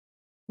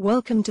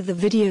Welcome to the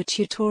video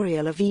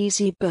tutorial of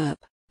eZee BurrP,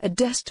 a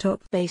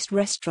desktop-based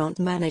restaurant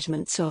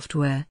management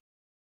software.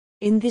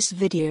 In this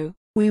video,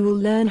 we will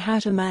learn how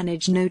to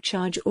manage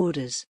no-charge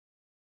orders.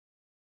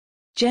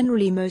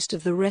 Generally, most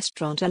of the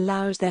restaurant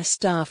allows their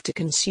staff to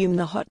consume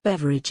the hot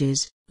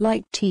beverages,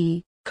 like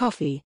tea,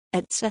 coffee,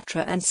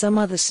 etc., and some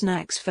other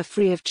snacks for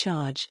free of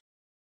charge.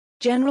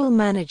 General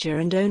manager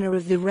and owner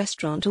of the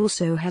restaurant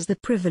also has the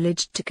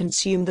privilege to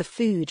consume the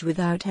food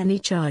without any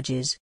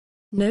charges.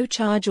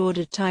 No-charge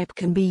order type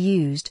can be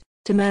used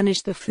to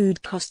manage the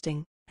food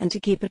costing and to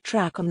keep a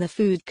track on the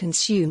food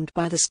consumed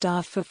by the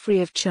staff for free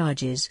of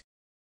charges.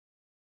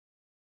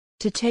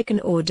 To take an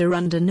order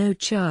under no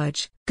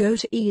charge, go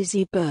to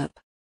eZee BurrP.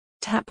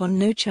 Tap on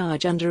no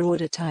charge under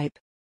order type.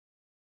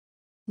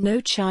 No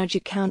charge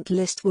account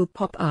list will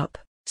pop up.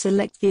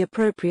 Select the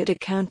appropriate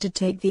account to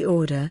take the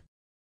order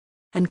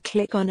and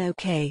click on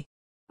OK.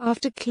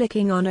 After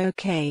clicking on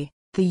OK,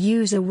 the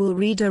user will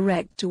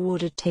redirect to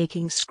order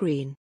taking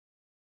screen.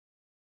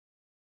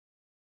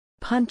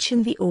 Punch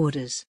in the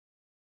orders.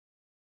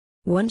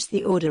 Once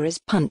the order is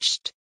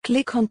punched,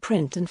 click on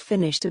Print and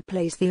Finish to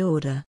place the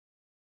order.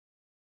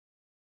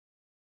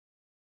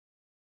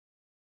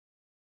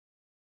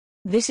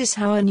 This is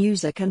how an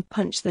user can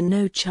punch the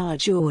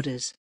no-charge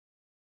orders.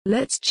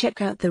 Let's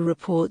check out the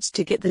reports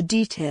to get the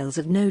details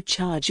of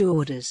no-charge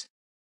orders.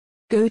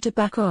 Go to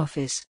Back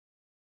Office.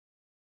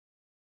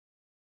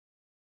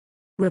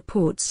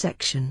 Reports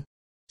section.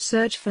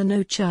 Search for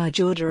no-charge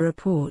order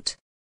report.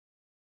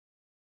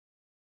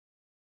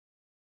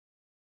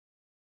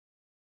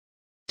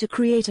 To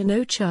create a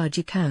no-charge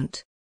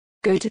account,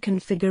 go to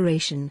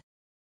Configuration,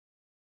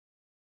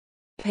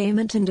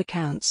 Payment and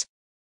Accounts.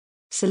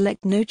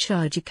 Select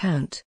No-charge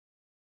account.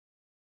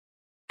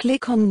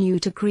 Click on New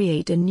to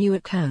create a new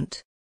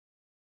account.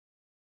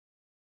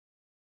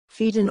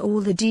 Feed in all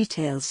the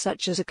details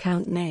such as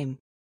account name.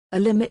 A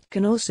limit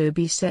can also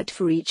be set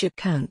for each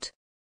account.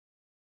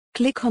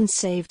 Click on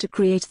Save to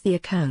create the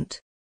account.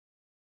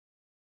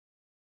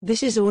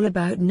 This is all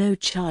about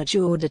no-charge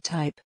order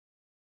type.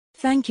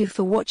 Thank you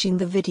for watching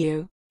the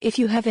video. If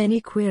you have any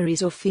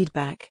queries or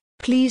feedback,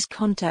 please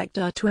contact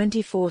our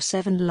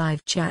 24/7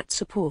 live chat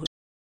support.